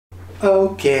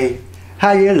Okay,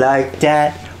 how you like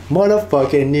that?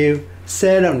 Motherfucking new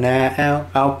setup now.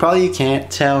 Oh, probably you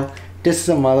can't tell. This is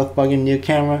a motherfucking new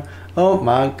camera. Oh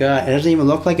my god, it doesn't even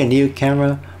look like a new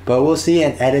camera, but we'll see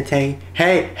in editing.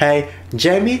 Hey,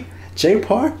 Jamie? J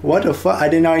Park? What the fuck? I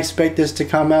did not expect this to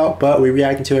come out, but we're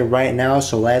reacting to it right now,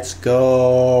 so let's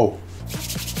go.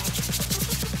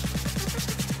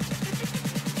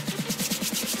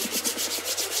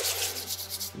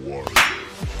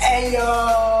 Hey yo!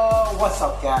 What's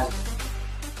up, guys?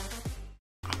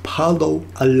 Apollo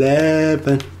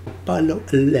 11. Apollo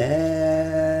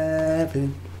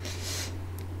 11.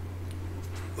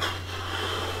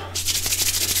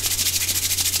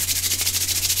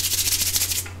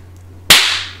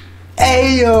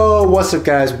 Hey yo! What's up,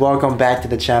 guys? Welcome back to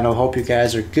the channel. Hope you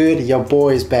guys are good. Your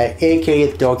boy is back,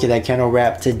 aka Doki that Kennel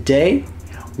Rap. Today,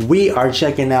 we are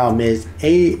checking out Ms.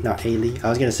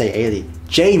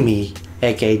 Jamie,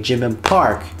 aka Jimin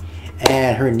Park,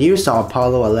 and her new song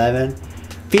Apollo 11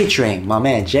 featuring my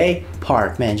man J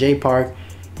Park. Man, J Park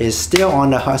is still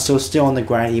on the hustle, still on the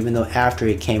grind, even though after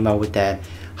he came out with that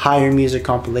Higher Music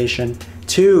compilation,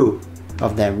 2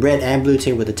 of them, red and blue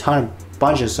tape, with a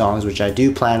bunch of songs, which I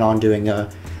do plan on doing a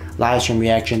live stream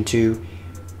reaction to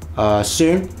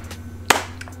soon.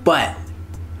 But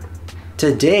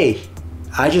today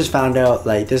I just found out,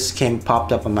 like, this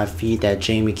popped up on my feed that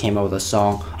Jamie came out with a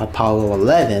song Apollo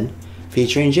 11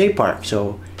 featuring J Park.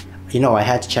 So, you know, I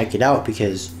had to check it out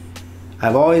because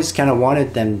I've always kind of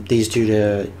wanted these two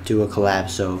to do a collab.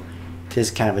 So this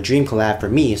is kind of a dream collab for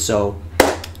me. So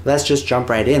let's just jump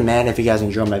right in, man. If you guys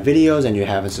enjoy my videos and you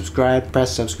haven't subscribed,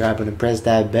 press subscribe button, press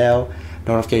that bell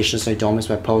notification so you don't miss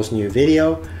my post new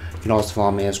video. You can also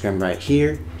follow me on Instagram right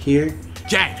here.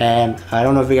 And I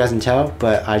don't know if you guys can tell,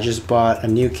 but I just bought a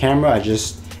new camera. I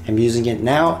just am using it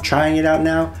now, trying it out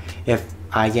now. If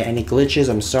I get any glitches,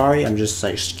 I'm sorry. I'm just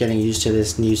like getting used to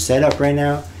this new setup right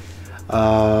now.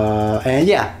 And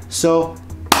yeah, so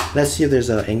let's see if there's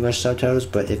English subtitles,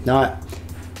 but if not,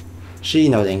 she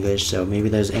knows English, so maybe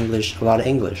there's a lot of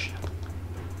English.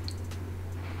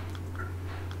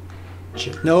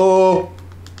 No,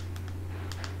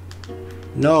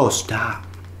 stop.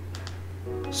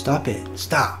 Stop it,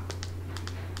 stop.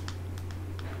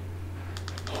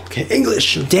 Okay,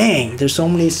 English, dang, there's so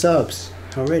many subs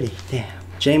already, damn.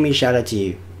 Jamie, shout out to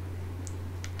you.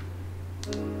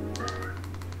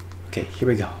 Okay, here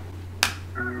we go.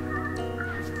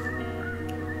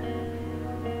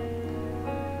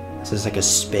 This is like a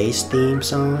space theme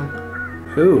song.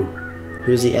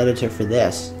 Who's the editor for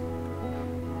this?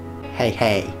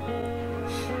 Hey.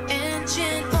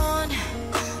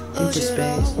 Into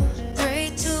space.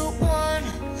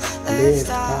 Live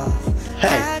out.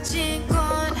 Hey.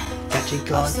 Got you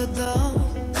going.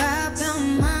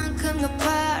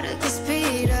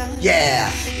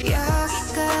 Yeah.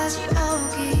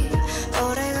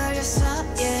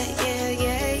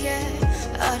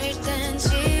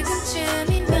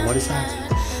 What is that?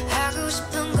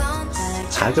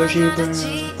 하고 싶은.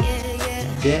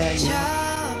 Yeah.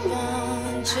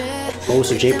 Oh,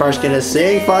 so J Park's gonna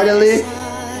sing finally.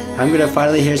 I'm gonna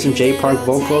finally hear some J Park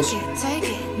vocals.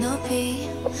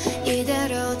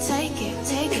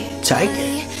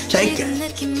 Take it.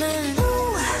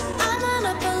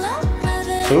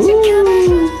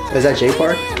 Ooh. Is that J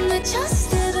Park?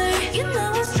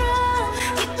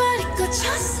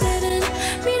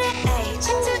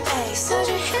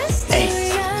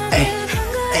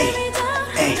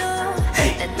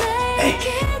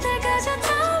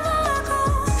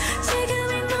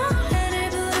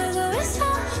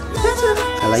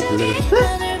 I like the lyrics.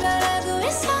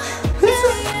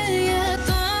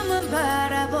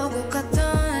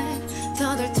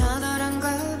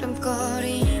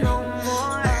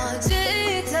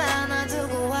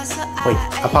 Wait,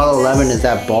 Apollo 11 is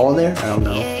that ball there? I don't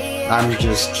know. Hey, I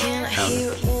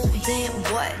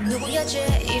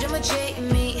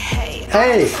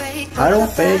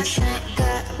don't fake.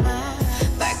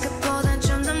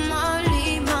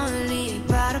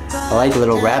 I like the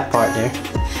little rap part there.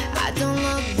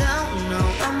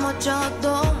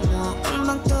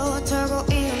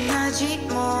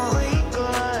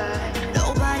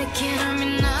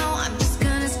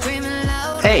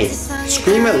 Hey,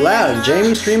 scream it loud,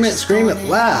 Jamie. Scream it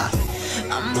loud.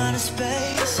 I'm out of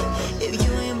space. If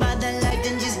you ain't about that life,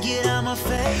 then just get out my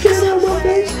face. Get out my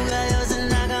face.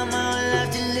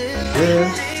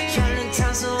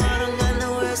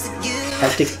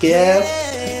 Have to give.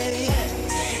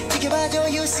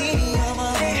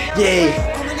 Yay.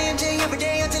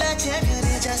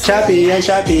 Champion.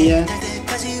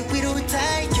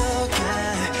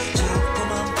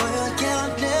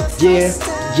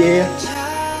 Yeah.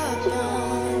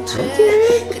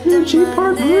 Okay, J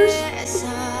Park verse.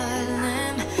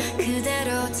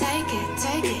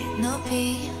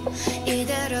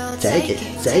 Take it.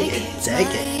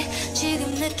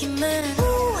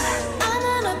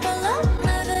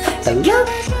 Hello?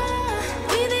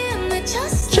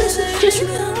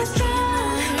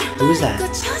 Who's that?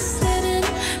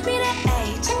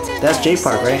 That's J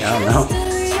Park, right? I don't know.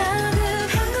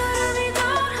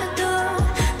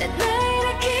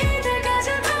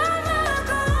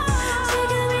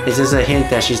 Is this a hint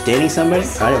that she's dating somebody?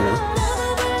 I don't know.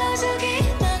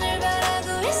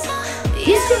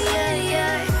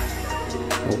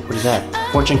 Oh, what is that?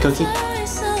 Fortune cookie?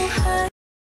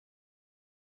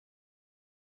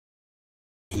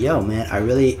 Yo, man, I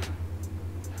really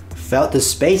felt the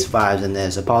space vibes in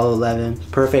this. Apollo 11,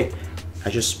 perfect.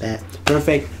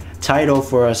 Perfect title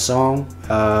for a song.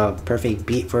 Perfect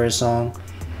beat for a song.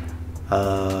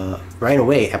 Right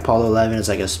away, Apollo 11 is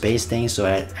like a space thing, so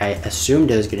I assumed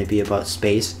it was going to be about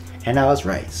space, and I was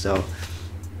right. So,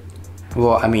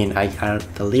 well, I mean,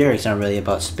 the lyrics aren't really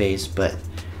about space, but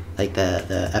like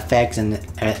the effects and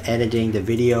editing the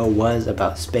video was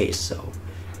about space, so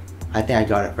I think I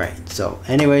got it right. So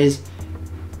anyways,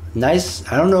 nice.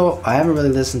 I don't know, I haven't really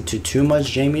listened to too much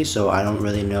Jamie, so I don't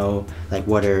really know like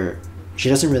what she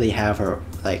doesn't really have her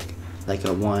like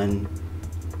a one,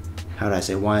 how do I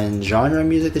say, one genre of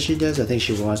music that she does. I think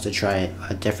she wants to try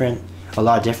a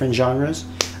lot of different genres.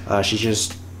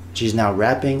 She's now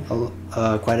rapping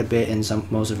quite a bit in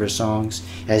most of her songs,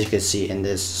 as you can see in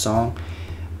this song,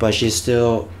 but she's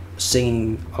still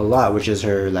singing a lot, which is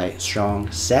her like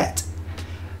strong set.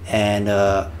 And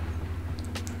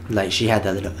like she had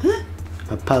that little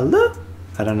Apollo,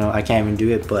 I don't know, I can't even do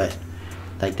it, but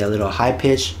like that little high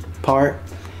pitch part.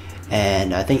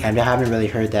 And I think I haven't really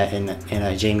heard that in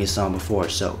a Jamie song before,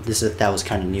 so that was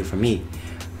kind of new for me.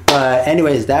 But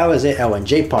anyways, that was it. Oh, and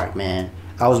J Park, man,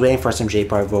 I was waiting for some J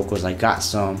Park vocals. I got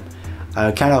some.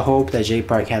 I kind of hope that J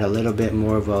Park had a little bit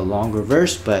more of a longer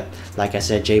verse, but like I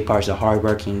said, J Park's a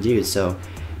hard-working dude, so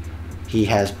he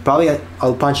has probably a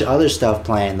bunch of other stuff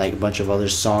planned, like a bunch of other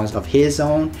songs of his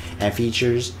own and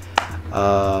features.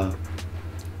 Yeah,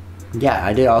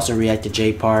 I did also react to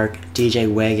J Park,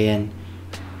 DJ Wagon.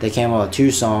 They came out with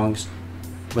 2 songs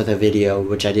with a video,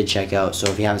 which I did check out. So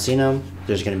if you haven't seen them,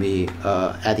 there's going to be,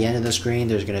 at the end of the screen,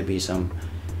 there's going to be some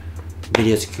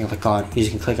videos you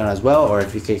can click on as well. Or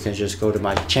if you can just go to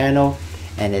my channel,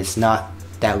 and it's not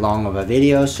that long of a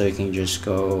video, so you can just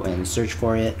go and search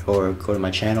for it, or go to my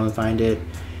channel and find it.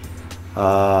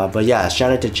 But yeah,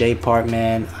 shout out to J Park,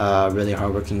 man. Really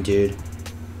hardworking dude.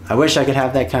 I wish I could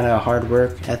have that kind of hard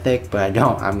work ethic, but I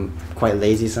don't. I'm quite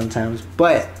lazy sometimes.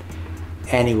 But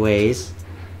anyways,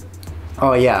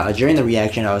 oh yeah, during the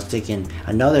reaction I was thinking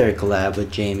another collab with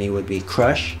Jamie would be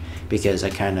Crush, because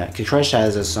Crush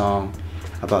has a song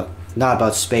not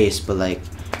about space, but like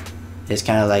it's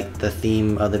kind of like the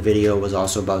theme of the video was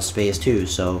also about space too.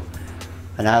 So,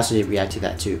 and I also did react to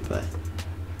that too. But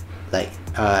like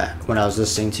when I was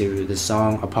listening to the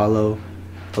song Apollo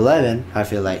 11, I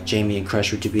feel like Jamie and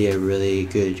Crush would be a really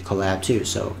good collab too.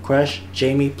 So Crush,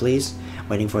 Jamie, please.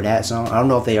 Waiting for that song. I don't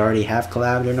know if they already have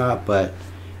collabed or not, but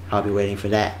I'll be waiting for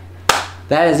that.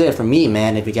 That is it for me,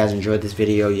 man. If you guys enjoyed this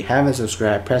video, you haven't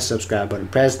subscribed, press the subscribe button,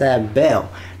 press that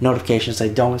bell notification so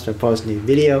you don't miss my post new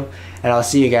video, and I'll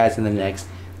see you guys in the next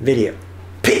video.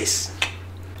 Peace.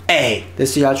 Hey,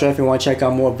 this is the outro. If you want to check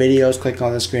out more videos, click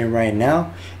on the screen right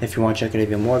now. If you want to check out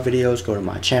even more videos, go to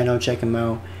my channel, check them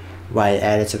out. Right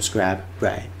at it, subscribe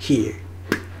right here.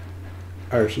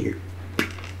 Or here.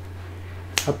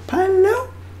 Apollo,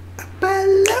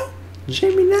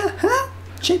 Jamie now, huh?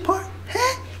 J Park,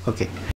 huh? Okay.